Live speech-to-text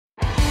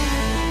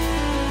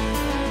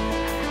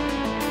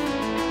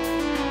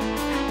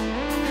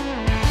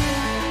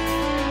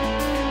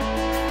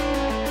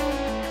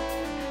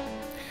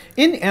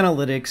In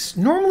analytics,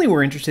 normally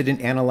we're interested in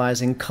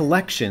analyzing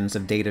collections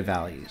of data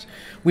values.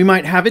 We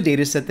might have a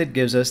data set that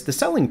gives us the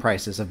selling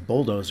prices of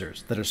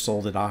bulldozers that are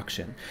sold at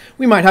auction.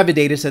 We might have a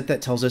data set that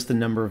tells us the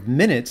number of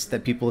minutes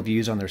that people have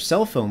used on their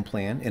cell phone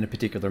plan in a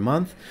particular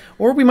month.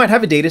 Or we might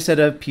have a data set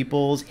of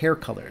people's hair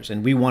colors,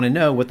 and we want to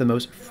know what the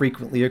most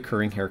frequently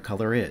occurring hair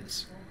color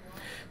is.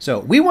 So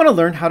we want to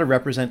learn how to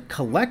represent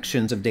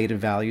collections of data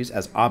values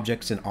as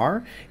objects in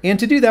R, and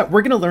to do that,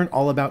 we're going to learn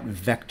all about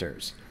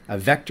vectors. A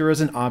vector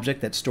is an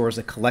object that stores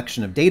a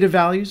collection of data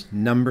values,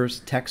 numbers,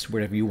 text,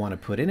 whatever you want to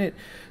put in it.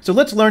 So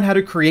let's learn how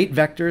to create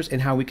vectors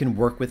and how we can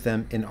work with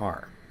them in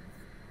R.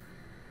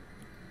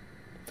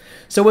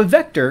 So a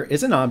vector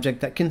is an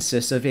object that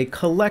consists of a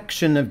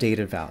collection of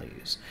data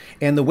values.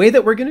 And the way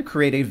that we're going to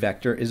create a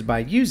vector is by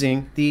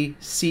using the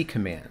C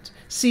command.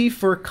 C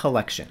for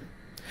collection.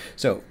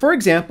 So for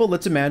example,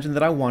 let's imagine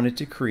that I wanted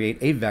to create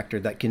a vector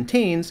that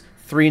contains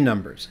three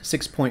numbers,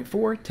 6.4,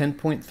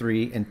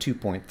 10.3, and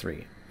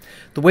 2.3.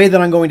 The way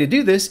that I'm going to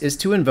do this is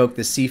to invoke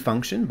the C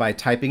function by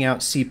typing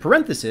out C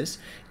parenthesis,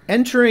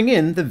 entering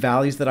in the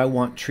values that I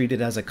want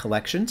treated as a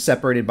collection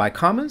separated by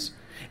commas,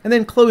 and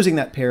then closing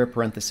that pair of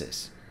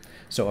parentheses.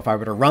 So if I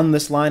were to run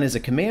this line as a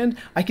command,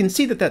 I can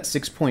see that that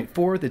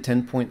 6.4, the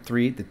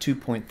 10.3, the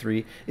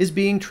 2.3 is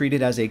being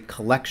treated as a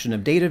collection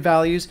of data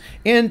values,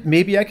 and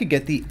maybe I could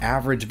get the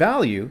average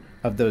value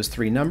of those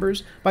three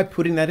numbers by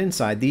putting that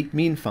inside the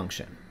mean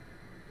function.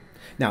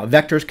 Now,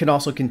 vectors can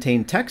also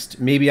contain text.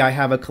 Maybe I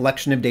have a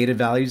collection of data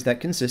values that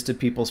consist of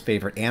people's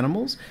favorite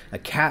animals, a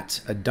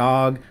cat, a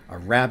dog, a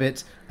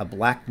rabbit, a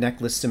black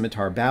necklace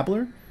scimitar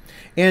babbler.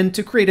 And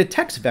to create a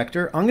text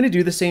vector, I'm going to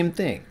do the same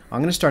thing. I'm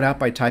going to start out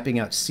by typing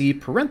out C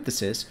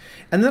parenthesis,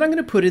 and then I'm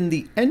going to put in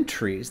the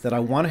entries that I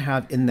want to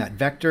have in that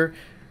vector,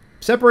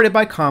 separated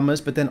by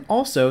commas, but then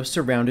also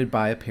surrounded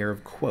by a pair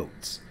of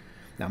quotes.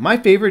 Now, my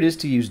favorite is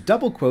to use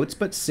double quotes,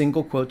 but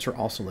single quotes are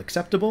also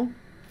acceptable.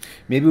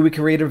 Maybe we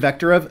create a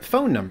vector of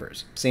phone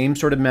numbers. Same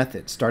sort of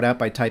method. Start out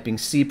by typing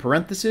C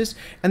parenthesis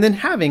and then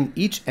having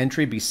each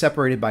entry be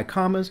separated by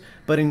commas,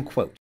 but in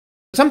quotes.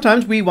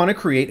 Sometimes we want to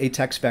create a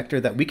text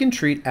vector that we can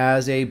treat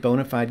as a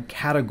bona fide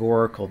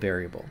categorical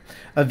variable.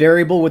 A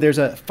variable where there's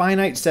a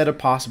finite set of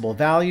possible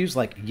values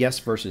like yes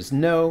versus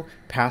no,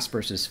 pass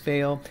versus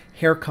fail,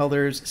 hair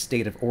colors,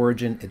 state of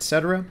origin,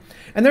 etc.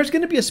 And there's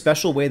going to be a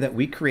special way that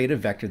we create a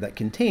vector that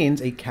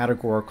contains a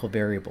categorical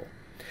variable.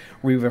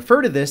 We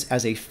refer to this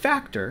as a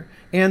factor,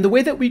 and the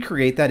way that we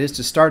create that is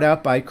to start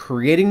out by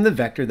creating the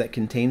vector that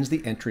contains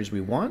the entries we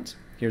want.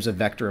 Here's a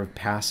vector of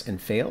pass and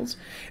fails.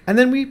 And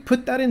then we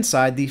put that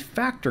inside the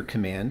factor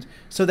command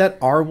so that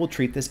R will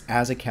treat this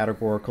as a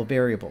categorical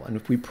variable. And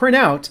if we print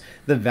out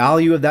the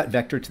value of that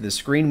vector to the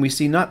screen, we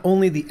see not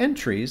only the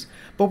entries,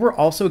 but we're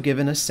also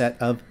given a set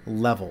of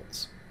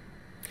levels.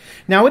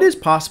 Now, it is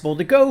possible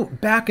to go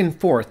back and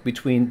forth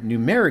between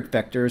numeric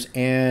vectors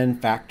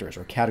and factors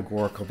or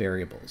categorical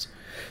variables.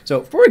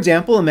 So, for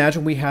example,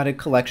 imagine we had a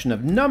collection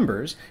of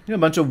numbers, a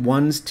bunch of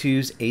 1s,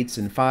 2s, 8s,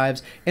 and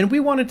 5s, and we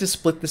wanted to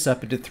split this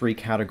up into three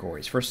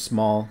categories for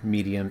small,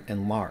 medium,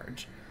 and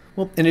large.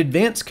 Well, an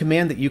advanced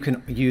command that you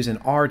can use in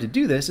R to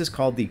do this is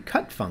called the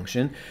cut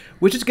function,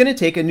 which is going to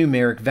take a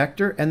numeric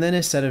vector and then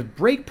a set of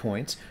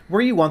breakpoints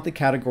where you want the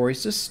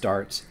categories to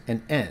start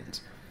and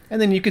end.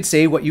 And then you could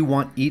say what you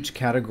want each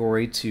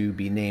category to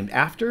be named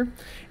after.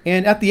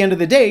 And at the end of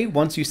the day,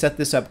 once you set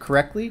this up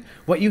correctly,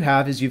 what you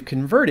have is you've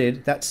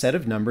converted that set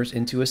of numbers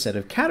into a set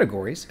of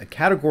categories, a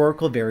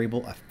categorical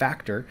variable, a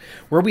factor,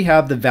 where we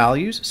have the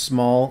values,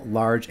 small,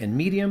 large, and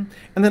medium,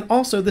 and then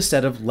also the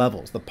set of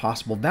levels, the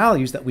possible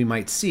values that we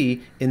might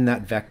see in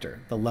that vector.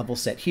 The level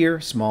set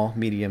here, small,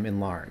 medium, and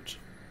large.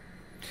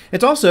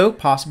 It's also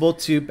possible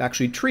to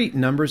actually treat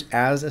numbers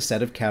as a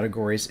set of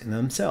categories in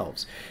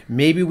themselves.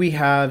 Maybe we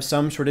have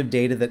some sort of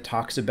data that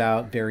talks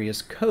about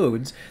various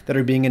codes that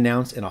are being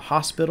announced in a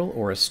hospital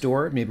or a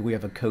store. Maybe we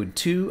have a code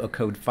 2, a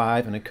code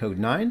 5, and a code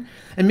 9.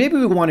 And maybe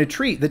we want to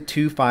treat the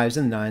 2, 5s,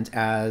 and 9s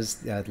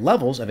as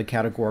levels of a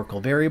categorical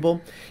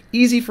variable.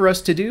 Easy for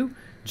us to do.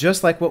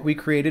 Just like what we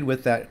created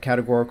with that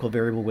categorical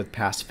variable with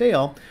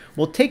pass-fail,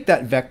 we'll take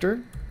that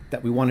vector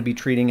that we want to be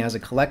treating as a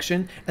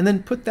collection, and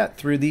then put that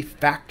through the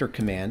factor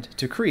command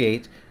to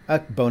create a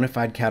bona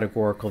fide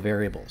categorical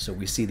variable. So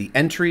we see the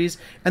entries,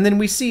 and then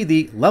we see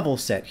the level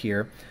set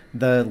here,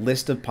 the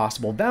list of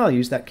possible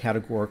values that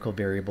categorical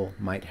variable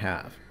might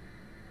have.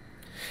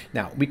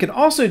 Now, we can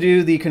also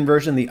do the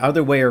conversion the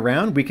other way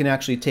around. We can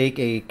actually take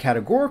a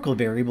categorical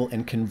variable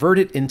and convert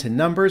it into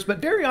numbers, but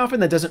very often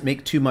that doesn't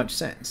make too much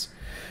sense.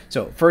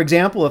 So, for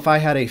example, if I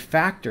had a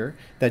factor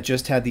that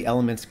just had the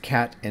elements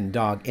cat and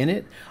dog in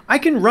it, I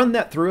can run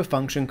that through a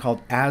function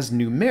called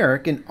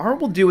asNumeric, and R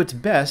will do its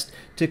best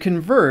to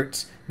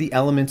convert the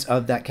elements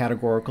of that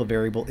categorical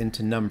variable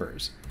into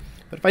numbers.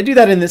 But if I do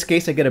that in this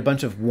case, I get a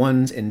bunch of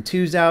 1s and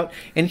 2s out.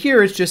 And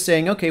here it's just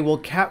saying, okay, well,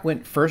 cat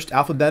went first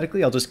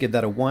alphabetically. I'll just give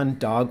that a 1.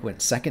 Dog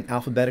went second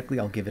alphabetically.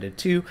 I'll give it a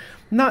 2.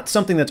 Not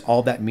something that's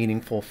all that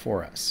meaningful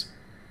for us.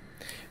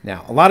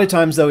 Now, a lot of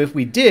times though, if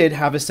we did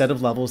have a set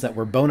of levels that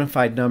were bona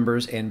fide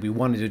numbers and we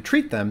wanted to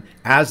treat them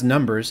as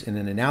numbers in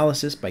an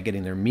analysis by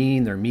getting their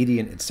mean, their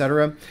median,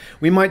 etc.,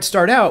 we might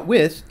start out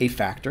with a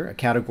factor, a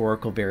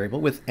categorical variable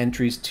with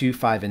entries 2,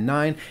 5, and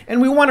 9,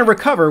 and we want to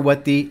recover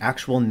what the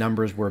actual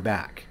numbers were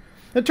back.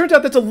 It turns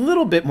out that's a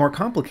little bit more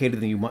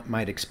complicated than you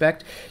might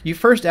expect. You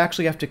first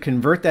actually have to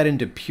convert that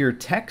into pure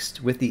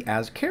text with the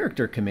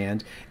asCharacter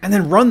command, and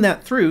then run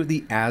that through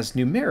the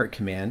asNumeric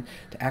command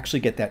to actually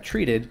get that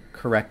treated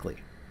correctly.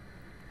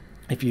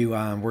 If you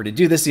were to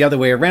do this the other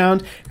way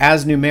around,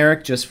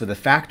 asNumeric just for the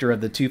factor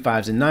of the 2,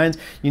 5s, and 9s,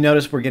 you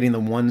notice we're getting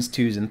the 1s,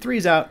 2s, and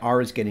 3s out. R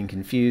is getting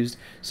confused.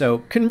 So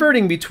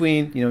converting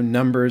between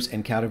numbers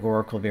and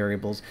categorical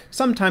variables,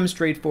 sometimes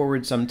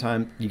straightforward,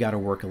 sometimes you got to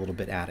work a little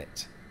bit at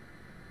it.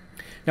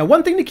 Now,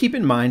 one thing to keep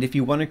in mind if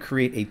you want to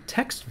create a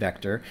text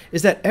vector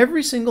is that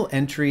every single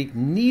entry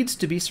needs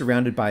to be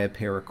surrounded by a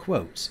pair of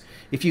quotes.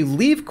 If you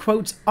leave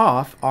quotes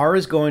off, R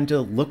is going to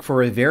look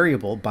for a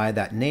variable by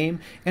that name,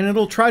 and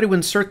it'll try to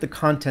insert the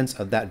contents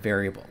of that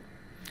variable.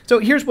 So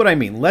here's what I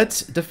mean.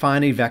 Let's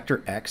define a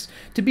vector x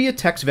to be a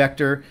text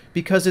vector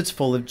because it's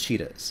full of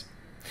cheetahs.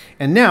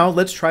 And now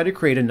let's try to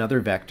create another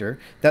vector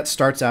that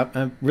starts out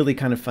a really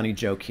kind of funny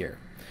joke here.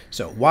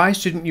 So why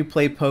shouldn't you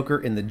play poker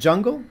in the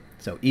jungle?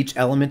 So each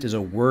element is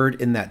a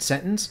word in that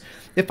sentence.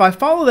 If I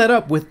follow that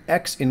up with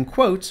x in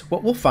quotes,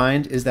 what we'll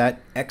find is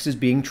that x is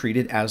being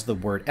treated as the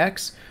word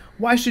x.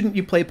 Why shouldn't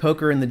you play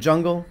poker in the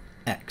jungle?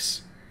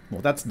 X.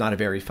 Well, that's not a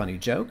very funny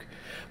joke.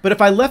 But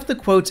if I left the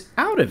quotes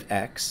out of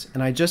x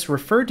and I just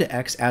referred to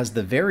x as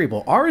the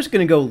variable, R is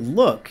going to go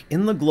look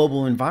in the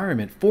global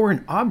environment for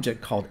an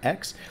object called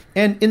x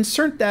and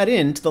insert that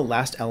into the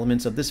last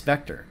elements of this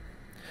vector.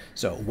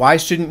 So why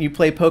shouldn't you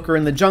play poker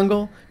in the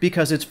jungle?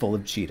 Because it's full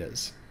of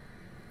cheetahs.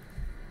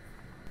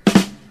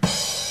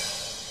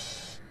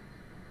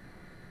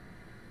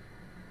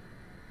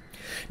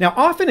 Now,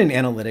 often in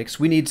analytics,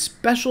 we need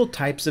special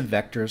types of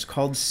vectors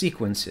called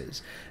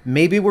sequences.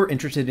 Maybe we're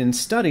interested in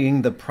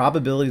studying the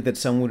probability that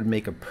someone would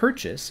make a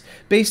purchase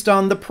based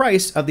on the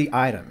price of the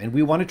item, and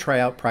we want to try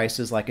out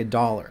prices like $1,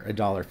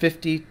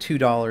 $1.50, $2,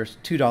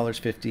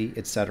 $2.50,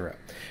 etc.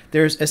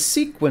 There's a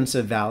sequence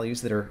of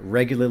values that are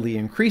regularly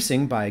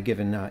increasing by a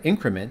given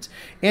increment,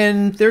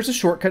 and there's a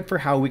shortcut for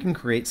how we can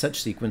create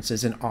such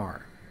sequences in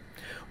R.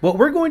 What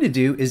we're going to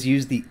do is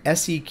use the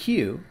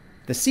seq,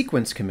 the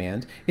sequence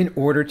command, in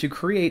order to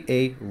create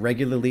a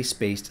regularly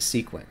spaced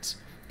sequence.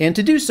 And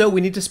to do so,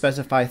 we need to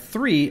specify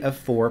 3 of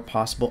 4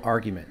 possible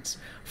arguments,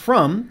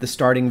 from the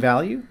starting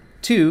value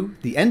to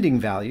the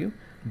ending value,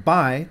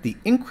 by the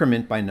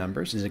increment by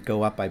numbers, does it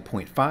go up by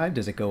 0.5,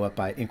 does it go up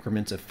by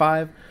increments of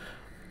 5,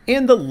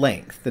 and the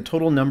length, the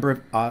total number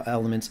of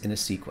elements in a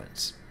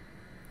sequence.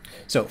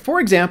 So for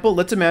example,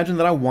 let's imagine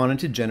that I wanted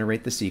to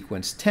generate the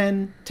sequence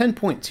 10,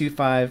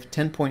 10.25,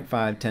 10.5,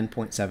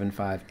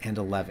 10.75, and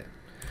 11.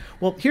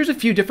 Well, here's a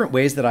few different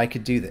ways that I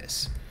could do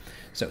this.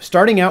 So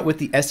starting out with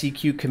the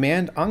seq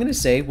command, I'm going to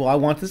say, well, I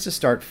want this to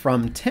start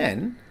from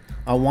 10.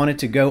 I want it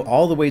to go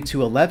all the way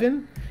to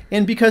 11.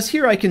 And because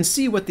here I can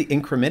see what the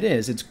increment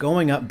is, it's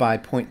going up by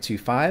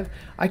 0.25,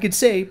 I could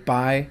say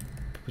by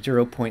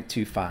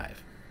 0.25.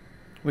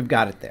 We've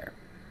got it there.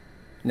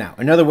 Now,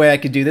 another way I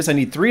could do this, I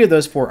need 3 of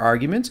those 4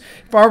 arguments.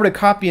 If I were to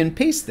copy and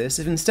paste this,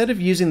 if instead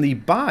of using the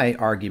by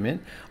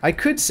argument, I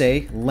could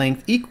say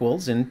length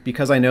equals, and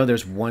because I know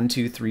there's 1,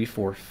 2, 3,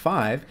 4,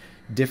 5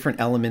 different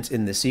elements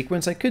in the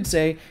sequence, I could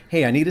say,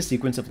 hey, I need a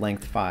sequence of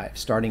length 5,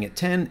 starting at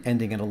 10,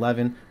 ending at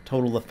 11,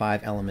 total of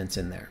 5 elements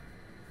in there.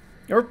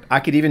 Or I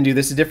could even do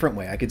this a different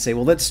way. I could say,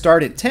 well, let's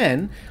start at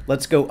 10,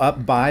 let's go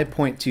up by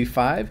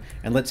 0.25,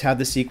 and let's have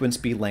the sequence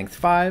be length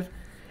 5,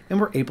 and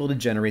we're able to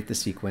generate the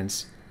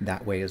sequence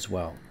that way as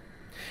well.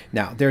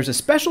 Now, there's a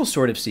special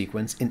sort of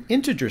sequence, an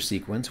integer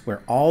sequence,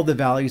 where all the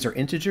values are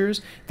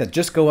integers that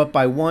just go up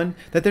by 1,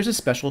 that there's a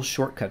special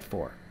shortcut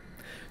for.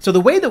 So the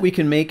way that we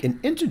can make an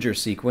integer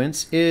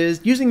sequence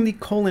is using the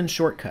colon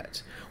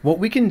shortcut. What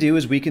we can do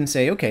is we can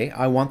say, okay,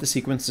 I want the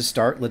sequence to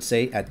start, let's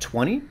say, at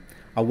 20.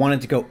 I want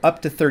it to go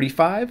up to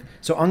 35,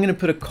 so I'm going to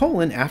put a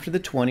colon after the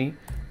 20,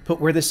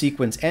 put where the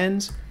sequence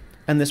ends,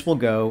 and this will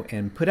go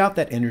and put out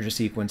that integer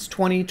sequence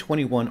 20,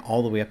 21,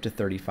 all the way up to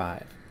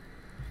 35.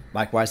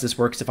 Likewise, this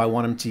works if I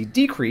want them to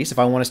decrease. If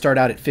I want to start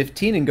out at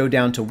 15 and go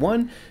down to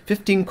 1,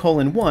 15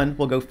 colon 1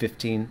 will go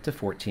 15 to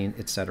 14,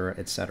 etc.,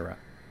 etc.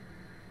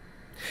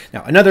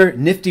 Now, another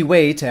nifty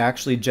way to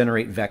actually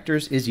generate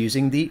vectors is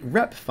using the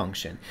rep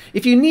function.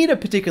 If you need a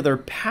particular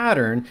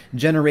pattern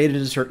generated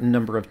a certain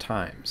number of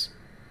times.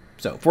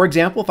 So, for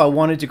example, if I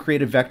wanted to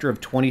create a vector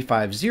of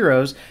 25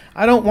 zeros,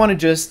 I don't want to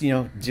just,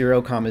 0,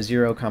 0,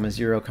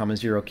 0,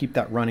 0, keep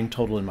that running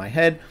total in my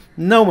head.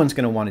 No one's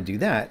going to want to do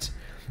that.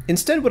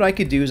 Instead, what I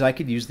could do is I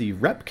could use the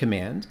rep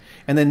command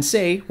and then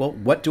say, well,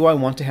 what do I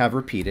want to have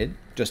repeated?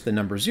 Just the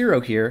number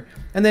 0 here.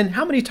 And then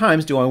how many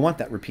times do I want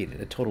that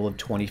repeated? A total of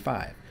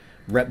 25.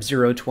 Rep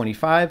 0,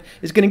 25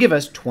 is going to give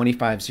us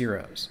 25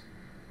 zeros.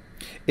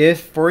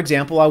 If, for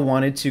example, I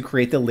wanted to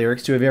create the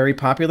lyrics to a very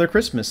popular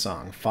Christmas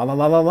song, fa la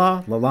la la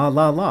la la la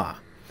la la,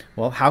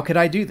 well, how could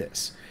I do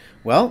this?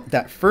 Well,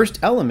 that first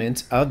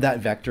element of that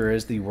vector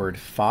is the word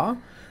fa,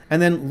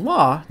 and then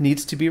la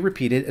needs to be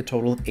repeated a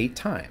total of 8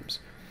 times.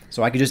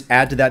 So I could just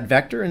add to that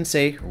vector and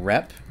say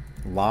rep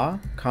la,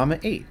 comma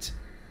 8.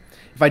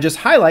 If I just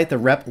highlight the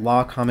rep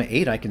la, comma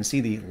 8, I can see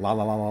the la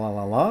la la la la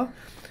la la.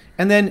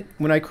 And then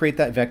when I create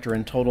that vector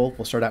in total,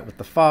 we'll start out with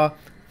the fa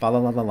la la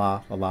la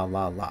la la la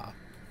la la.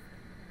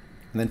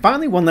 And then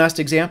finally, one last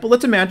example.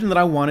 Let's imagine that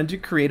I wanted to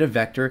create a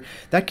vector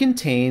that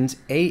contains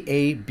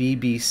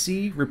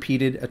AABBC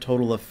repeated a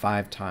total of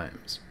 5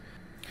 times.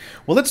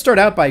 Well, let's start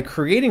out by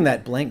creating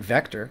that blank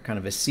vector, kind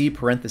of a C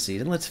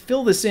parentheses, and let's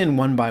fill this in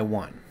one by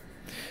one.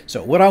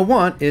 So what I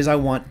want is I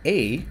want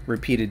A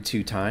repeated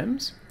 2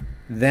 times,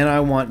 then I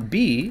want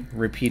B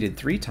repeated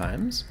 3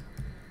 times,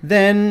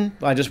 then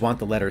I just want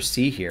the letter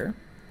C here.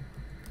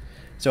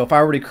 So if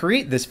I were to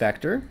create this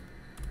vector,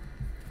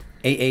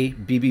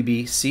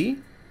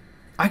 AABBBC,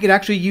 I could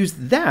actually use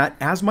that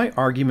as my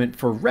argument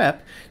for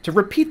rep to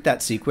repeat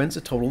that sequence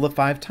a total of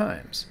 5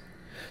 times.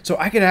 So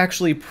I could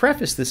actually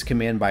preface this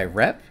command by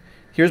rep.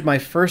 Here's my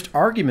first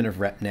argument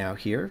of rep now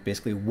here,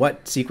 basically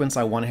what sequence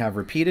I want to have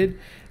repeated.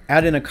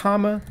 Add in a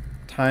comma,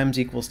 times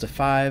equals to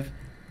 5,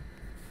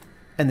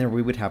 and there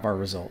we would have our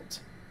result.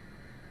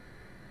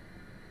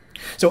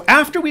 So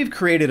after we've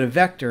created a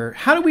vector,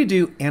 how do we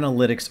do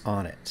analytics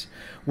on it?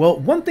 Well,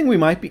 one thing we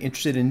might be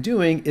interested in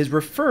doing is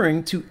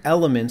referring to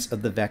elements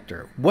of the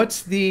vector.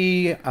 What's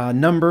the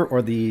number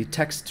or the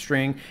text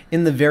string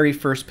in the very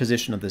first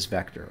position of this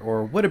vector?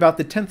 Or what about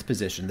the 10th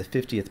position, the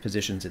 50th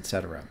positions,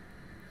 etc.?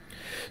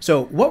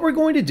 So what we're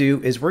going to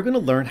do is we're going to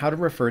learn how to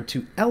refer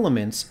to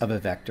elements of a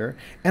vector.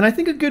 And I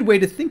think a good way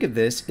to think of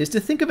this is to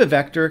think of a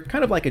vector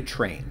kind of like a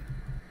train.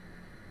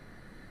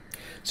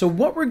 So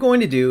what we're going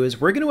to do is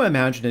we're going to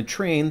imagine a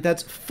train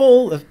that's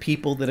full of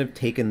people that have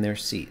taken their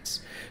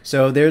seats.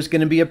 So there's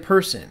going to be a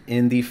person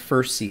in the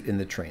first seat in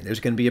the train. There's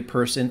going to be a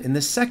person in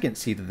the second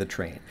seat of the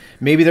train.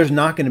 Maybe there's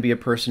not going to be a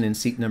person in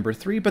seat number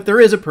 3, but there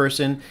is a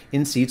person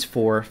in seats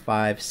 4,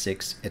 5,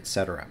 6,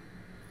 etc.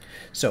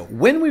 So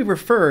when we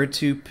refer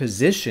to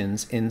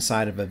positions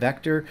inside of a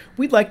vector,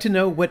 we'd like to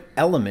know what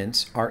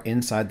elements are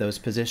inside those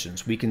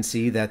positions. We can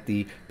see that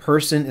the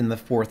person in the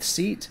 4th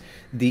seat,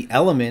 the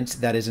element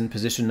that is in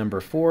position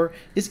number 4,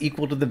 is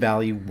equal to the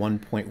value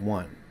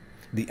 1.1.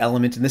 The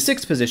element in the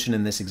 6th position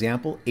in this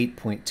example,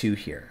 8.2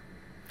 here.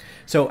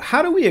 So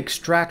how do we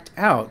extract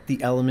out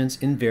the elements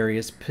in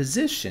various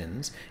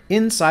positions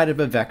inside of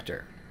a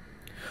vector?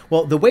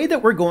 Well, the way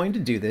that we're going to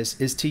do this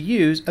is to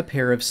use a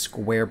pair of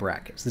square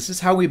brackets. This is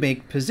how we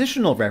make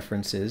positional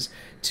references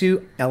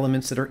to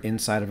elements that are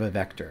inside of a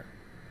vector.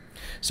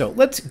 So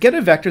let's get a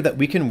vector that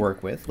we can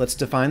work with. Let's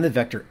define the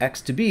vector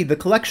x to be the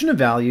collection of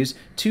values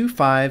 2,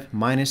 5,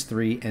 minus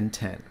 3, and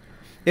 10.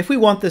 If we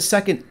want the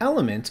second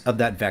element of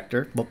that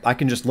vector, well, I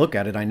can just look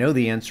at it. I know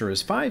the answer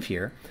is 5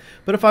 here.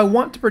 But if I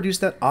want to produce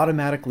that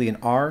automatically in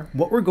R,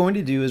 what we're going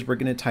to do is we're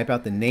going to type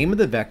out the name of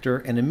the vector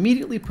and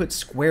immediately put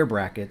square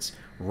brackets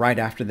right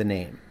after the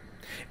name.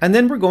 And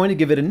then we're going to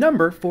give it a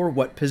number for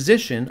what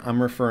position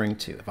I'm referring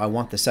to. If I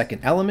want the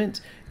second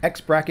element,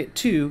 x bracket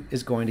 2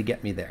 is going to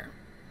get me there.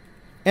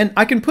 And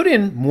I can put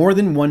in more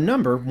than one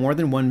number, more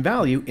than one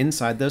value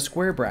inside those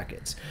square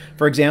brackets.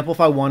 For example, if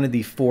I wanted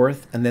the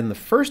 4th and then the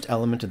first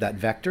element of that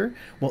vector,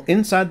 well,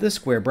 inside the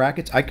square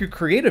brackets, I could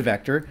create a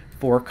vector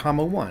 4,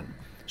 1.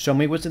 Show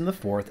me what's in the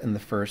 4th and the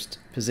 1st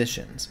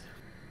positions.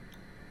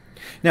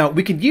 Now,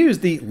 we could use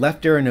the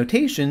left arrow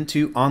notation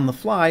to, on the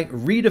fly,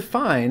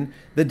 redefine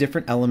the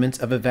different elements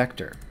of a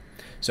vector.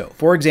 So,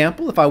 for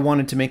example, if I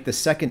wanted to make the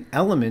second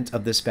element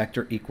of this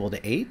vector equal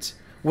to 8,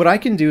 what I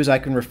can do is I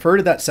can refer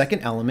to that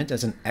second element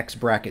as an x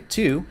bracket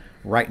 2.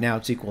 Right now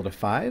it's equal to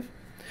 5.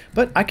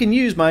 But I can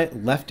use my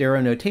left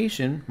arrow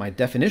notation, my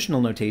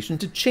definitional notation,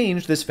 to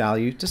change this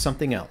value to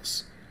something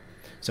else.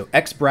 So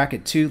x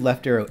bracket 2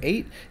 left arrow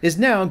 8 is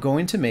now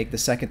going to make the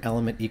second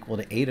element equal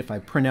to 8. If I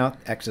print out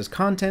x's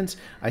contents,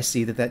 I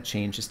see that that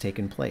change has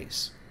taken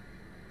place.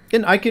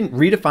 And I can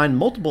redefine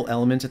multiple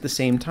elements at the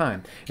same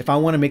time. If I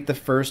want to make the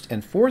first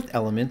and fourth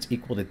elements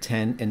equal to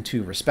 10 and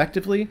 2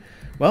 respectively,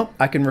 well,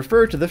 I can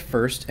refer to the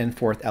first and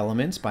fourth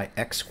elements by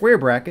x square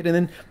bracket and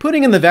then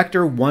putting in the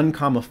vector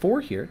 1,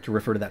 4 here to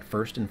refer to that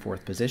first and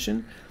fourth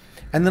position.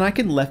 And then I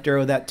can left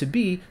arrow that to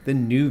be the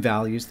new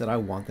values that I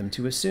want them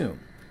to assume.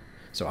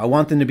 So I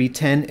want them to be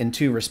 10 and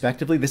 2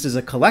 respectively. This is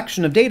a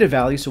collection of data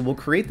values, so we'll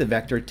create the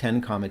vector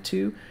 10,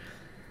 2,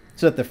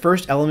 so that the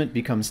first element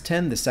becomes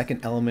 10, the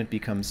second element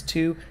becomes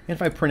 2, and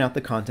if I print out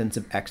the contents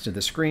of x to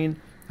the screen,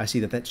 I see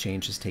that that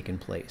change has taken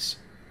place.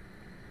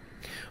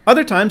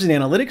 Other times in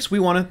analytics, we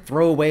want to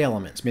throw away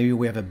elements. Maybe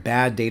we have a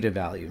bad data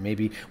value.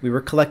 Maybe we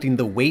were collecting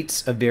the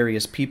weights of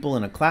various people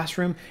in a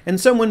classroom, and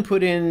someone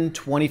put in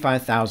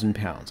 25,000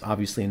 pounds,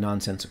 obviously a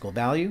nonsensical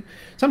value.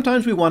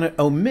 Sometimes we want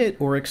to omit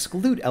or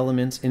exclude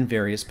elements in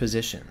various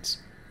positions.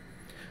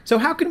 So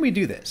how can we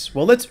do this?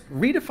 Well, let's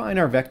redefine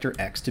our vector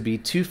x to be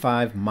 2,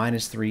 5,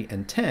 minus 3,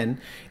 and 10.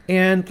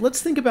 And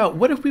let's think about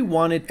what if we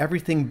wanted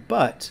everything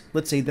but,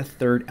 let's say, the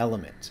third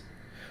element.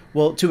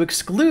 Well, to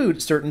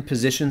exclude certain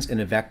positions in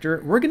a vector,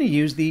 we're going to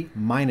use the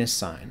minus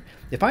sign.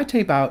 If I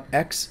type out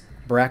x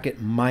bracket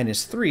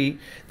minus 3,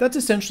 that's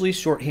essentially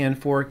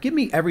shorthand for give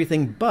me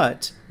everything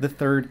but the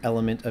third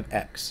element of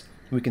x.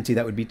 We can see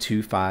that would be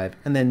 2, 5,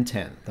 and then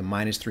 10. The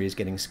minus 3 is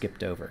getting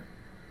skipped over.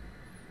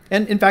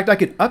 And in fact, I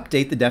could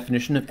update the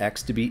definition of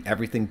x to be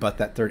everything but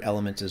that third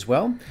element as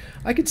well.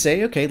 I could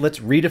say, okay, let's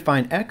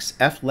redefine x,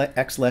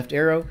 x left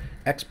arrow,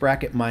 x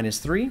bracket minus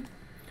 3.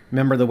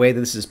 Remember the way that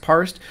this is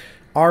parsed.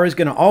 R is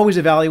going to always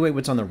evaluate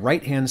what's on the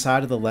right-hand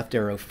side of the left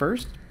arrow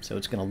first. So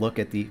it's going to look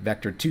at the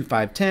vector 2,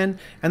 5, 10,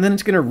 and then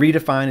it's going to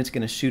redefine, it's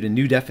going to shoot a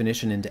new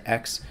definition into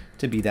x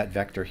to be that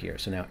vector here.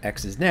 So now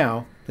x is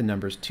now the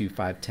numbers 2,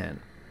 5, 10.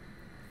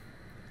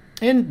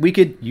 And we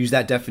could use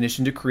that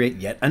definition to create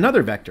yet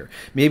another vector.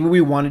 Maybe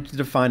we wanted to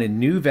define a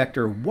new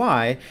vector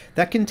y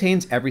that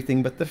contains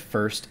everything but the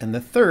first and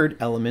the third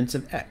elements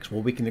of x.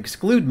 Well, we can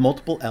exclude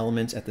multiple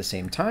elements at the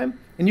same time,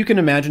 and you can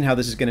imagine how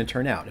this is going to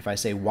turn out. If I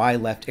say y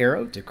left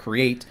arrow to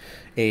create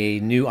a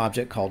new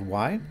object called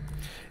y,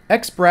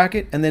 x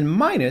bracket, and then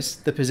minus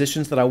the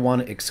positions that I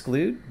want to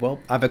exclude. Well,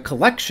 I have a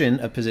collection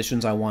of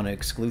positions I want to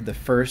exclude, the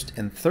first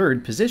and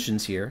third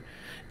positions here.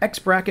 X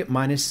bracket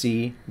minus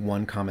c,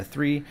 1,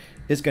 3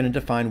 is going to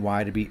define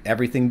y to be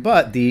everything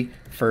but the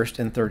first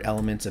and third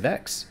elements of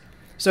x.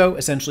 So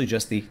essentially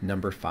just the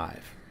number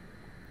 5.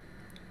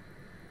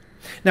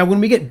 Now, when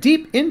we get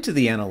deep into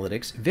the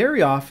analytics,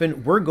 very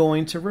often we're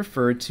going to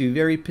refer to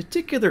very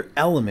particular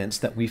elements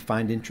that we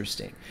find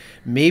interesting.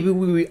 Maybe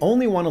we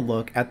only want to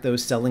look at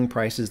those selling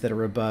prices that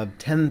are above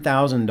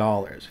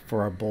 $10,000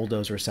 for our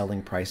bulldozer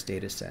selling price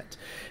data set.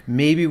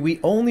 Maybe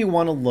we only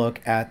want to look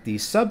at the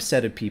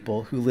subset of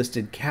people who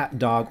listed cat,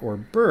 dog, or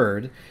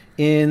bird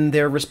in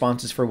their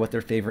responses for what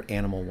their favorite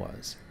animal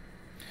was.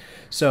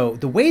 So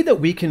the way that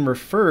we can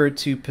refer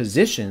to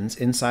positions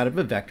inside of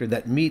a vector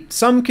that meet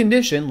some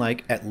condition,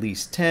 like at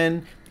least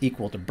 10,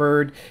 equal to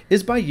bird,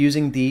 is by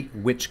using the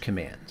which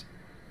command.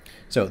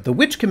 So the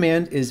which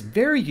command is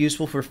very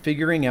useful for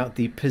figuring out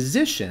the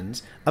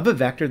positions of a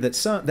vector that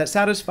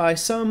satisfy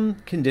some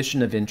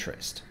condition of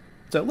interest.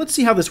 So let's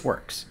see how this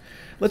works.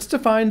 Let's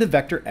define the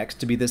vector x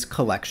to be this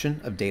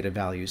collection of data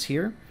values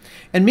here.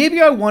 And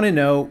maybe I want to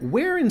know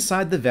where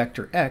inside the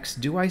vector x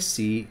do I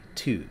see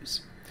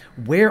 2's?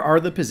 Where are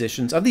the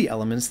positions of the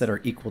elements that are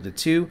equal to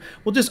 2?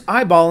 Well, just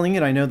eyeballing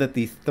it, I know that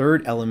the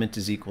third element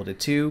is equal to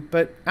 2,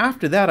 but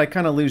after that, I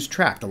kind of lose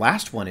track. The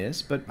last one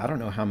is, but I don't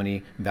know how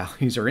many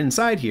values are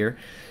inside here.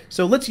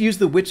 So let's use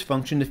the which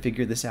function to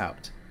figure this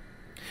out.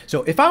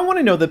 So if I want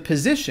to know the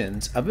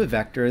positions of a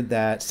vector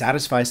that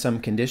satisfies some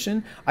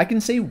condition, I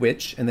can say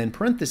which and then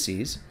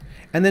parentheses,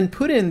 and then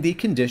put in the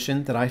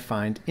condition that I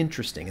find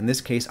interesting. In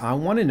this case, I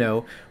want to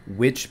know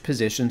which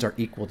positions are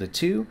equal to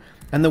 2,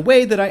 and the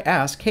way that I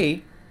ask,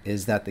 hey,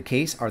 is that the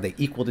case? Are they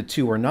equal to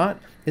 2 or not?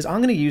 Is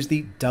I'm going to use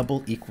the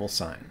double equal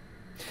sign.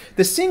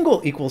 The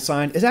single equal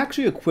sign is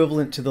actually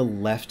equivalent to the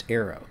left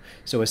arrow.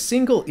 So a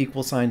single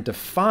equal sign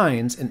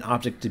defines an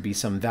object to be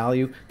some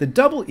value. The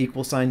double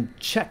equal sign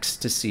checks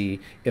to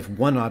see if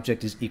one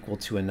object is equal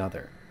to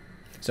another.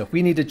 So if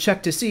we need to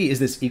check to see is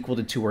this equal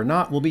to 2 or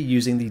not, we'll be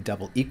using the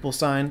double equal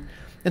sign.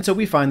 And so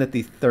we find that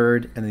the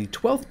third and the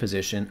 12th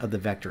position of the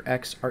vector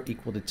x are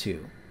equal to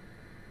 2.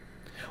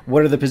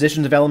 What are the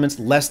positions of elements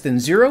less than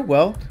 0?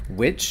 Well,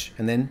 which,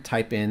 and then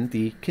type in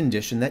the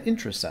condition that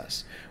interests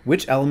us.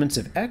 Which elements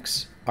of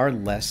x are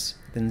less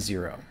than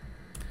 0?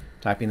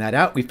 Typing that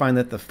out, we find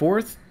that the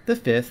 4th, the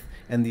 5th,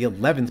 and the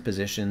 11th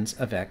positions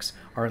of x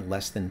are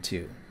less than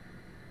 2.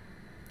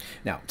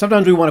 Now,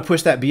 sometimes we want to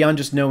push that beyond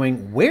just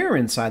knowing where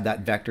inside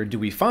that vector do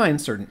we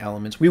find certain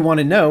elements. We want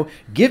to know,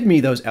 give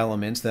me those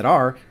elements that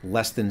are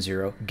less than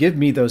 0. Give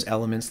me those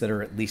elements that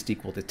are at least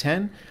equal to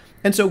 10.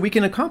 And so we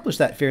can accomplish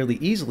that fairly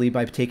easily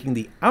by taking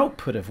the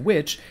output of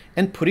which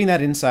and putting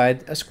that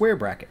inside a square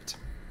bracket.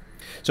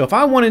 So if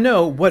I want to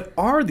know what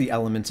are the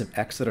elements of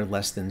x that are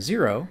less than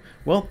 0,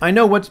 well, I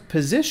know what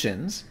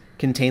positions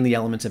contain the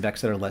elements of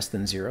x that are less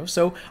than 0,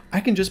 so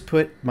I can just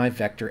put my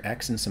vector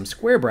x in some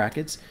square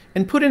brackets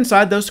and put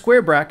inside those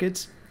square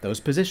brackets those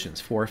positions,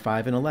 4,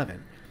 5, and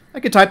 11. I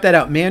could type that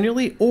out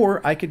manually,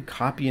 or I could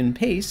copy and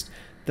paste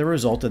the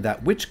result of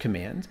that which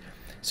command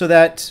so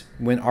that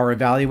when R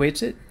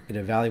evaluates it, it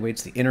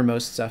evaluates the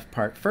innermost stuff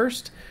part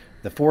first,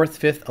 the 4th,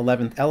 5th,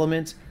 11th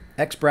element,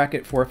 x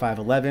bracket 4, 5,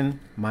 11,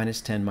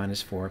 minus 10,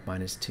 minus 4,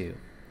 minus 2.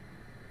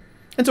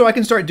 And so I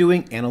can start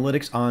doing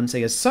analytics on,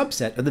 say, a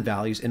subset of the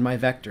values in my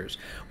vectors.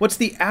 What's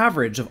the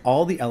average of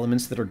all the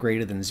elements that are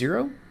greater than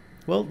 0?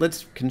 Well,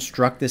 let's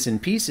construct this in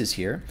pieces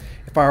here.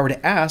 If I were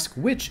to ask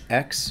which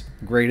x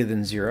greater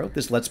than 0,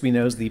 this lets me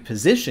know the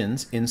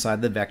positions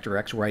inside the vector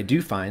x where I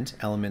do find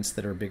elements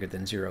that are bigger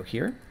than 0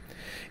 here.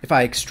 If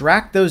I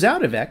extract those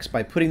out of x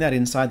by putting that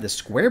inside the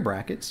square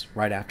brackets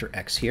right after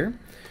x here,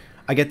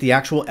 I get the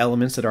actual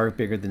elements that are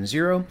bigger than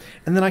 0,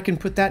 and then I can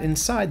put that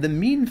inside the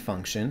mean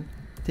function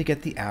to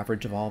get the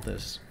average of all of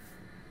this.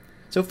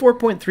 So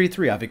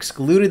 4.33, I've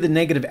excluded the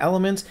negative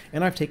elements,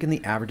 and I've taken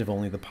the average of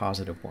only the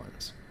positive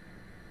ones.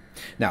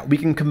 Now, we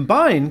can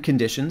combine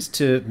conditions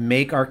to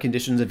make our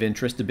conditions of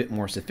interest a bit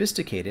more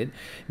sophisticated.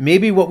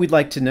 Maybe what we'd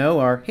like to know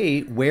are,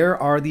 hey, where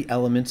are the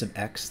elements of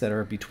x that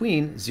are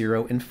between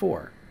 0 and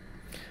 4?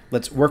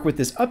 Let's work with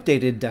this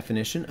updated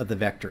definition of the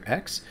vector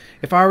x.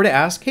 If I were to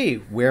ask, hey,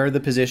 where are the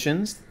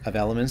positions of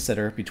elements that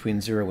are between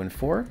 0 and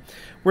 4?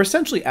 We're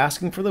essentially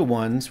asking for the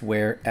ones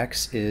where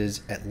x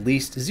is at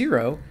least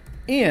 0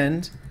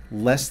 and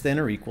less than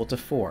or equal to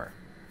 4.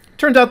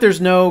 Turns out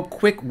there's no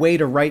quick way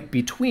to write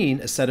between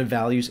a set of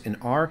values in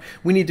R.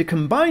 We need to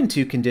combine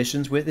two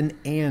conditions with an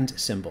AND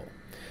symbol.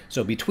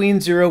 So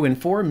between 0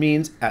 and 4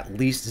 means at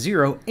least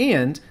 0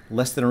 and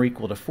less than or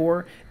equal to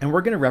 4, and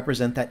we're going to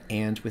represent that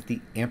AND with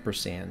the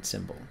ampersand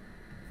symbol.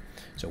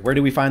 So where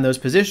do we find those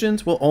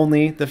positions? Well,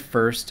 only the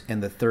first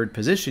and the third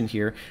position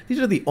here. These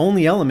are the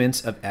only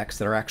elements of x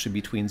that are actually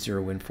between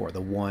 0 and 4,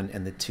 the 1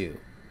 and the 2.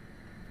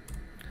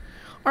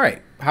 All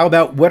right, how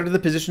about what are the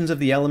positions of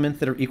the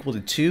elements that are equal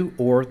to 2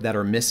 or that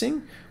are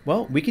missing?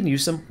 Well, we can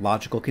use some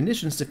logical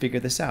conditions to figure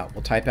this out.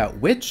 We'll type out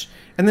which,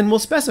 and then we'll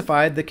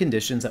specify the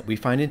conditions that we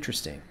find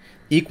interesting.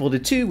 Equal to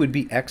 2 would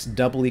be x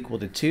double equal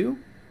to 2.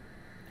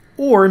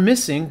 Or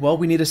missing, well,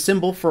 we need a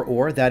symbol for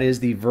or, that is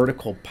the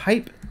vertical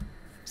pipe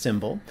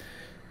symbol.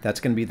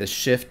 That's going to be the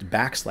shift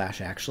backslash,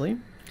 actually.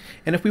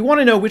 And if we want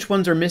to know which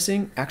ones are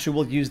missing, actually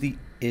we'll use the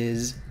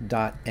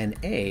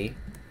is.na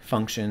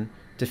function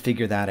to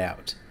figure that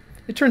out.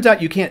 It turns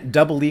out you can't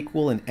double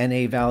equal an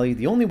NA value.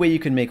 The only way you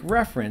can make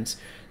reference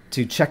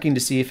to checking to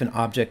see if an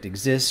object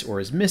exists or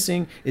is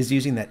missing is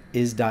using that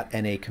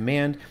is.na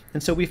command.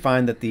 And so we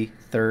find that the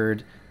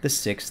third, the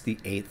sixth, the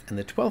eighth, and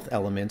the 12th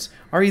elements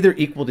are either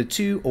equal to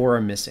 2 or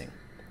are missing.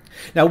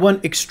 Now, one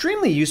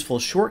extremely useful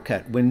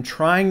shortcut when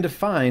trying to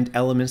find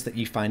elements that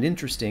you find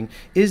interesting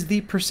is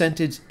the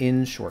percentage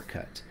in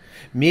shortcut.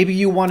 Maybe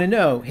you want to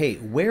know, hey,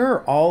 where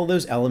are all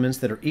those elements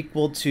that are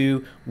equal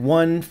to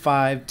 1,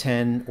 5,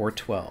 10, or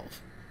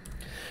 12?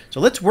 So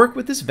let's work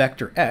with this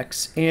vector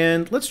x,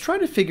 and let's try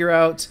to figure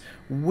out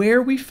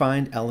where we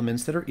find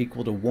elements that are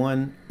equal to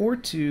 1, or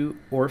 2,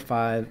 or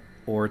 5,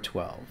 or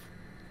 12.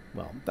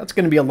 Well, that's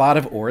going to be a lot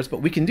of ors,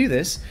 but we can do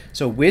this.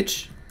 So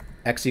which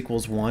x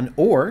equals 1,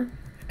 or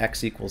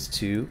x equals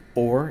 2,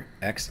 or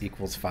x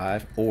equals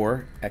 5,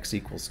 or x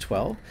equals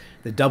 12.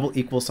 The double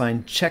equal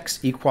sign checks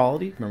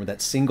equality. Remember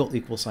that single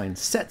equal sign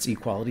sets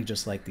equality,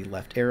 just like the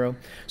left arrow.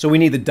 So we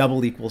need the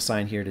double equal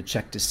sign here to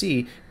check to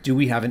see, do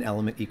we have an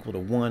element equal to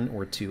 1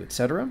 or 2,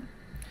 etc.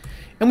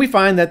 And we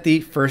find that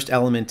the first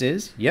element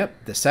is, yep.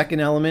 The second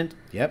element,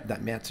 yep,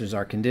 that matches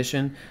our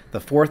condition. The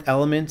fourth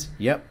element,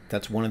 yep,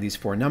 that's one of these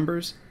 4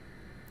 numbers.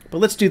 But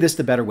let's do this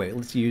the better way.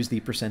 Let's use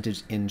the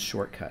percentage in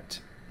shortcut.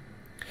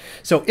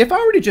 So if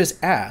I were to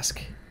just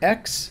ask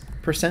x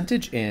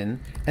percentage in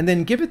and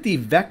then give it the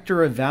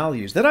vector of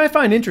values that I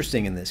find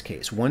interesting in this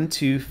case, 1,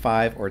 2,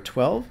 5, or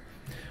 12,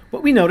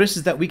 what we notice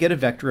is that we get a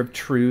vector of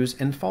trues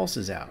and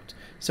falses out.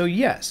 So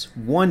yes,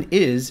 1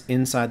 is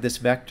inside this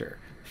vector.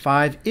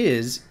 5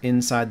 is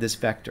inside this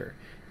vector.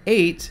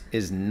 8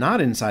 is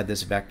not inside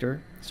this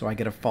vector, so I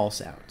get a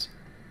false out.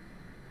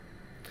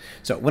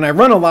 So when I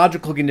run a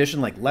logical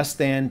condition like less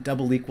than,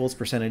 double equals,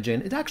 percentage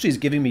in, it actually is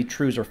giving me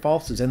trues or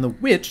falses, and the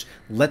which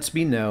lets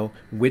me know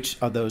which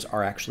of those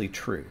are actually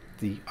true,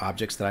 the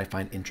objects that I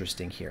find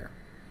interesting here.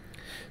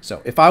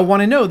 So if I want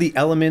to know the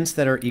elements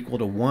that are equal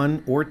to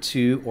 1 or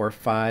 2 or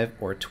 5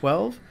 or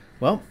 12,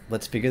 well,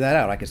 let's figure that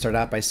out. I can start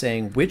out by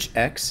saying which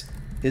x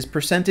is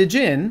percentage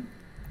in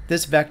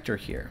this vector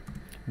here.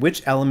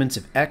 Which elements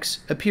of x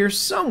appear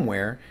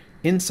somewhere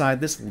inside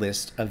this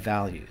list of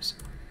values?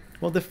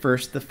 Well, the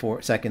first, the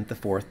second, the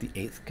fourth, the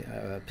eighth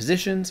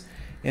positions,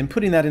 and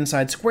putting that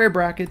inside square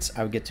brackets,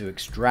 I would get to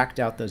extract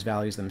out those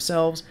values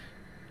themselves,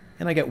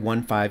 and I get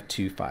 1, 5,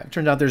 2, 5.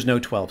 Turns out there's no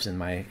 12s in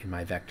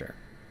my vector.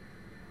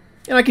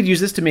 And I could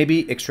use this to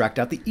maybe extract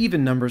out the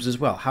even numbers as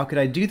well. How could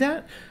I do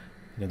that?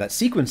 You know, that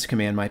sequence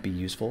command might be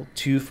useful.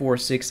 2, 4,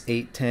 6,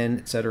 8, 10,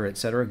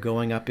 etc.,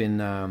 going up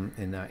in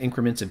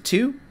increments of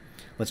 2.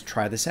 Let's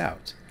try this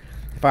out.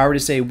 If I were to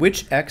say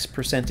which x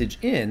percentage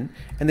in,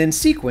 and then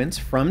sequence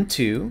from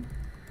 2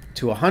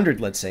 to 100,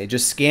 let's say,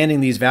 just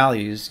scanning these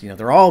values, you know,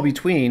 they're all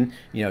between,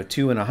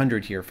 2 and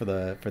 100 here for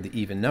the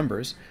even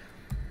numbers.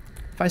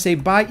 If I say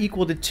by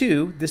equal to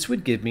 2, this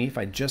would give me, if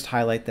I just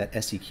highlight that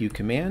seq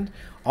command,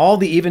 all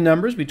the even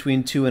numbers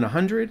between 2 and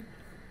 100.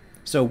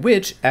 So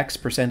which x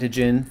percentage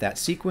in that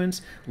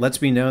sequence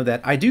lets me know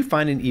that I do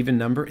find an even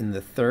number in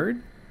the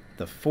third,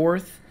 the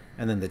fourth,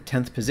 and then the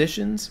 10th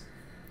positions.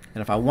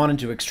 And if I wanted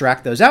to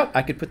extract those out,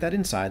 I could put that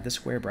inside the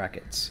square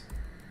brackets.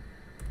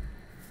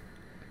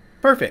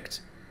 Perfect.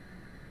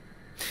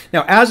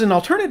 Now, as an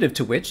alternative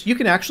to which, you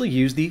can actually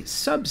use the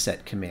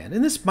subset command,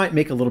 and this might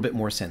make a little bit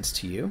more sense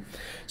to you.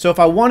 So if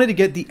I wanted to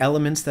get the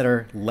elements that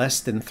are less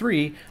than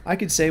 3, I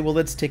could say, well,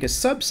 let's take a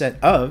subset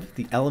of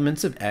the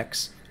elements of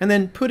x, and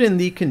then put in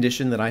the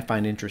condition that I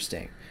find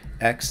interesting,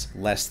 x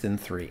less than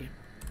 3.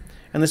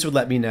 And this would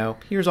let me know,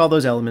 here's all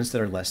those elements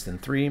that are less than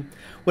 3.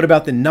 What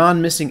about the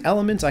non-missing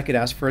elements? I could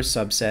ask for a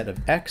subset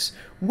of x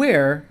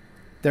where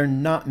they're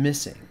not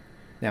missing.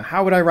 Now,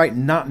 how would I write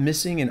not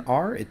missing in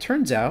R? It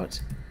turns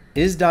out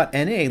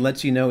is.na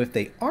lets you know if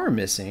they are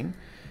missing.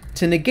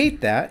 To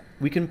negate that,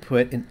 we can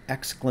put an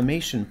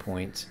exclamation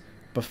point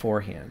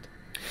beforehand.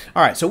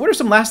 All right, so what are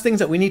some last things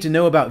that we need to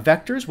know about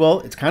vectors? Well,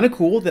 it's kind of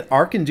cool that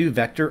R can do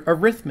vector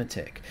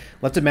arithmetic.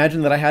 Let's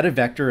imagine that I had a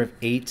vector of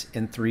 8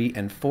 and 3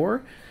 and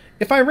 4.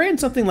 If I ran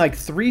something like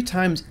 3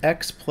 times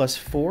x plus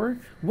 4,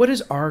 what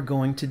is R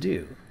going to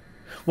do?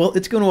 Well,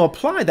 it's going to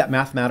apply that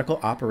mathematical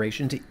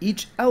operation to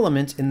each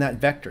element in that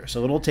vector.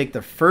 So it'll take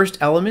the first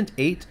element,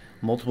 8,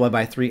 multiply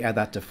by 3, add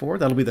that to 4.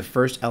 That'll be the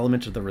first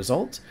element of the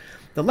result.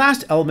 The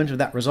last element of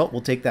that result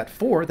will take that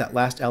 4, that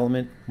last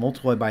element,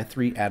 multiply by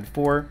 3, add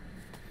 4.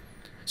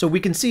 So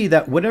we can see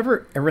that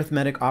whatever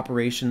arithmetic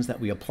operations that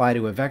we apply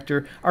to a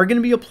vector are going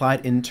to be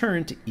applied in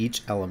turn to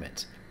each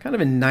element. Kind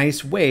of a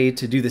nice way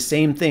to do the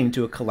same thing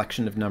to a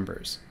collection of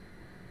numbers.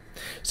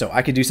 So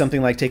I could do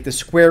something like take the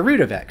square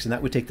root of x, and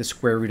that would take the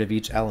square root of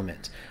each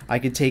element. I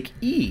could take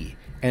e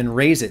and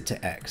raise it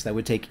to x. That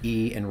would take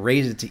e and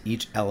raise it to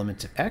each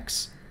element of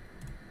x.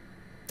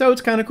 So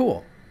it's kind of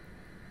cool.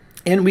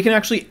 And we can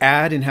actually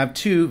add and have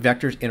two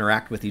vectors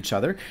interact with each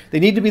other.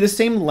 They need to be the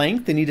same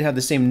length. They need to have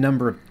the same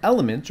number of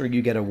elements, or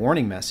you get a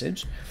warning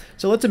message.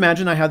 So let's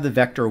imagine I have the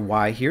vector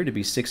y here to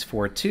be 6,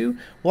 4, 2.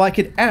 Well, I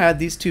could add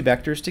these two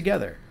vectors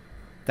together.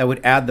 That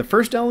would add the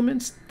first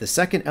elements, the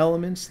second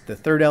elements, the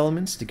third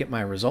elements to get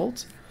my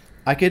result.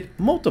 I could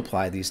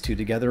multiply these two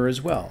together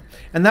as well.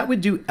 And that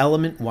would do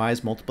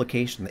element-wise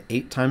multiplication. The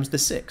 8 times the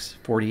 6,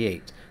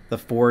 48. The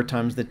 4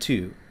 times the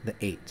 2, the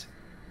 8.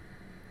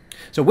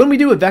 So when we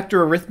do a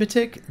vector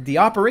arithmetic, the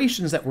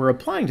operations that we're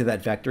applying to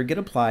that vector get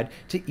applied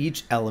to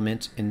each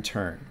element in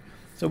turn.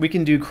 So we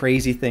can do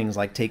crazy things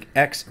like take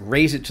x,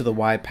 raise it to the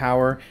y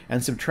power,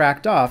 and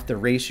subtract off the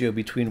ratio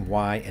between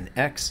y and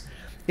x.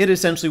 It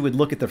essentially would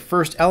look at the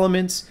first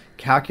elements,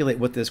 calculate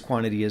what this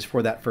quantity is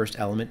for that first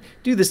element,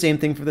 do the same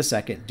thing for the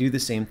second, do the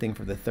same thing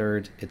for the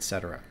third,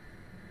 etc.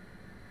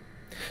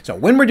 So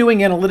when we're doing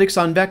analytics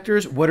on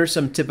vectors, what are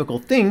some typical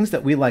things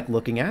that we like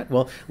looking at?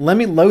 Well, let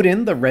me load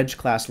in the reg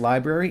class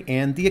library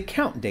and the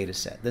account data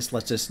set. This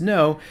lets us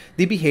know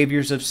the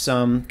behaviors of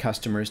some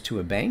customers to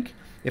a bank.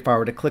 If I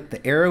were to click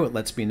the arrow, it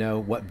lets me know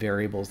what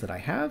variables that I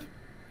have.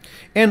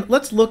 And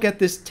let's look at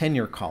this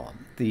tenure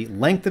column, the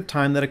length of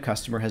time that a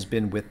customer has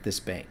been with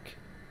this bank.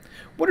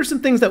 What are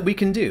some things that we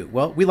can do?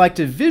 Well, we like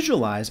to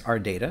visualize our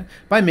data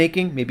by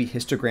making maybe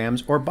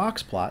histograms or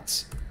box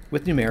plots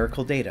with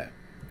numerical data.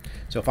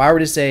 So if I were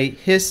to say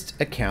hist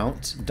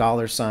account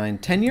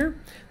 $tenure,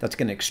 that's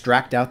going to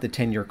extract out the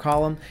tenure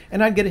column,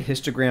 and I'd get a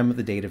histogram of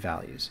the data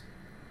values.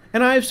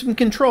 And I have some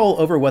control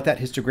over what that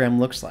histogram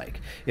looks like.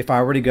 If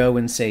I were to go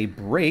and say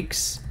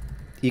breaks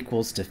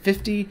equals to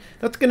 50,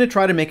 that's going to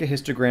try to make a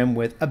histogram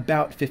with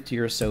about 50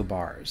 or so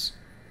bars.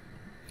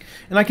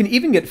 And I can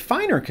even get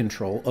finer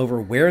control over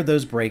where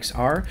those breaks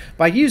are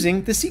by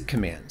using the seek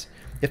command.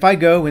 If I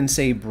go and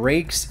say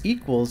breaks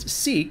equals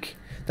seek,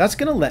 that's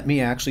going to let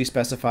me actually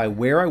specify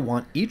where I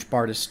want each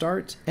bar to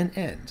start and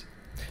end.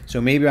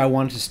 So maybe I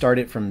wanted to start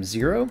it from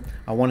 0.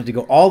 I wanted to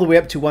go all the way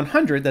up to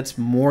 100. That's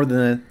more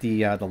than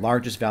the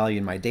largest value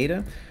in my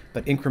data.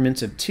 But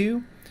increments of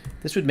 2,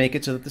 this would make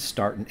it so that the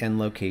start and end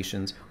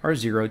locations are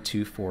 0,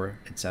 2, 4,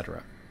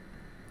 etc.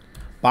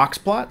 Box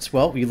plots,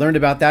 well, we learned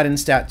about that in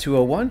Stat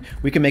 201.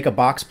 We can make a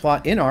box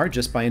plot in R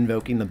just by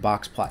invoking the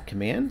box plot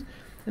command.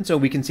 And so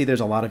we can see there's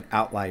a lot of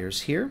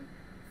outliers here.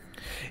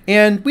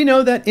 And we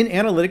know that in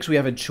analytics, we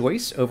have a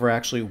choice over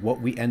actually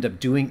what we end up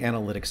doing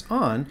analytics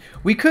on.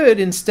 We could,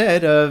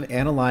 instead of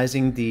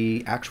analyzing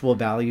the actual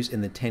values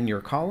in the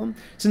tenure column,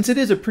 since it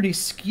is a pretty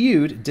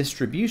skewed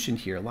distribution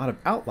here, a lot of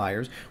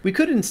outliers, we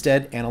could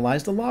instead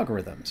analyze the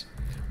logarithms.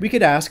 We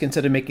could ask,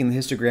 instead of making the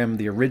histogram of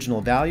the original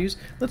values,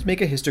 let's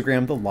make a histogram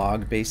of the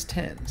log base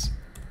 10s.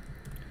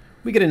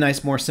 We get a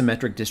nice, more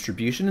symmetric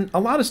distribution, and a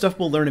lot of stuff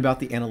we'll learn about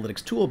the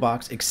analytics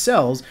toolbox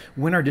excels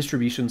when our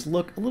distributions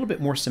look a little bit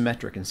more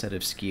symmetric instead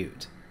of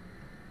skewed.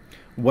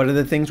 What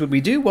other things would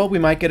we do? Well, we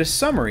might get a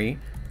summary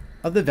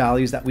of the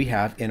values that we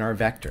have in our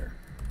vector.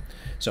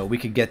 So we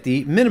could get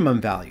the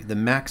minimum value, the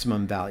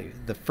maximum value,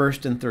 the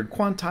first and third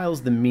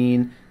quantiles, the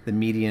mean, the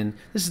median.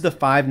 This is the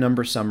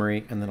 5-number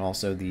summary, and then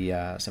also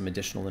the some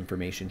additional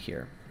information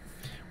here.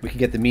 We could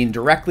get the mean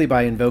directly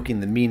by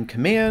invoking the mean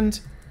command.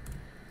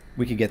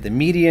 We could get the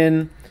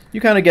median.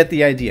 You kind of get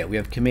the idea. We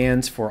have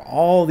commands for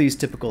all these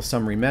typical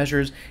summary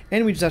measures,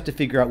 and we just have to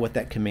figure out what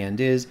that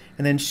command is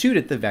and then shoot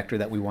at the vector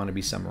that we want to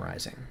be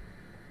summarizing.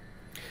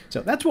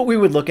 So that's what we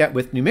would look at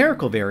with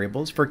numerical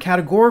variables. For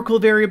categorical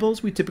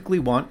variables, we typically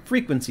want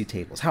frequency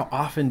tables. How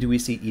often do we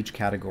see each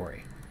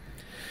category?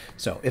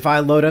 So if I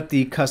load up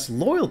the CUS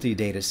loyalty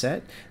data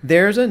set,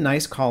 there's a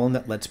nice column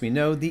that lets me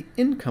know the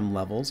income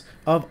levels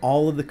of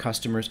all of the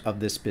customers of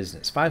this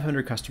business,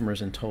 500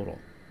 customers in total.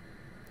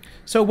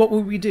 So what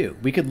would we do?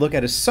 We could look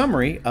at a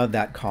summary of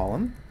that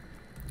column.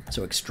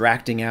 So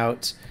extracting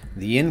out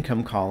the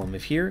income column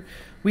of here,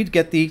 we'd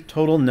get the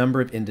total number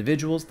of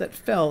individuals that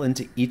fell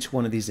into each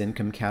one of these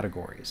income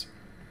categories.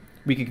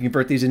 We can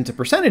convert these into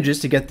percentages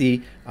to get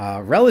the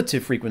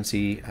relative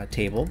frequency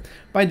table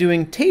by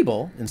doing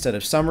table instead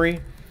of summary,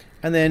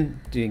 and then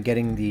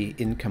getting the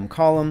income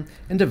column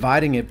and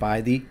dividing it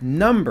by the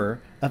number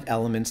of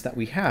elements that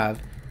we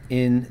have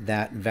in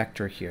that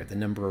vector here, the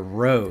number of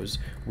rows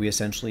we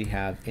essentially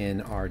have in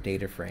our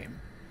data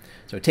frame.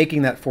 So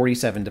taking that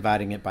 47,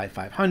 dividing it by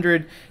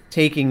 500,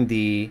 taking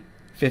the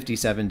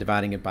 57,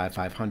 dividing it by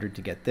 500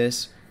 to get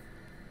this.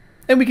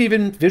 And we can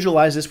even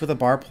visualize this with a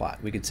bar plot.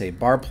 We could say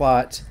bar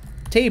plot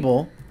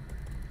table,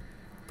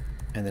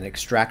 and then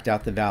extract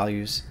out the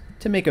values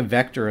to make a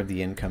vector of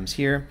the incomes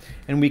here,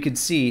 and we could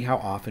see how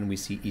often we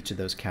see each of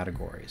those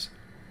categories.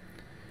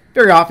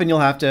 Very often you'll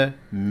have to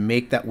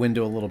make that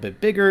window a little bit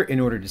bigger in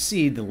order to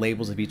see the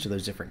labels of each of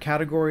those different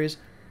categories.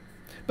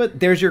 But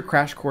there's your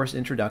crash course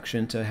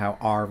introduction to how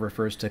R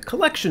refers to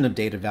collection of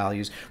data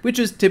values, which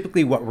is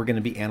typically what we're going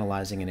to be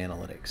analyzing in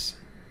analytics.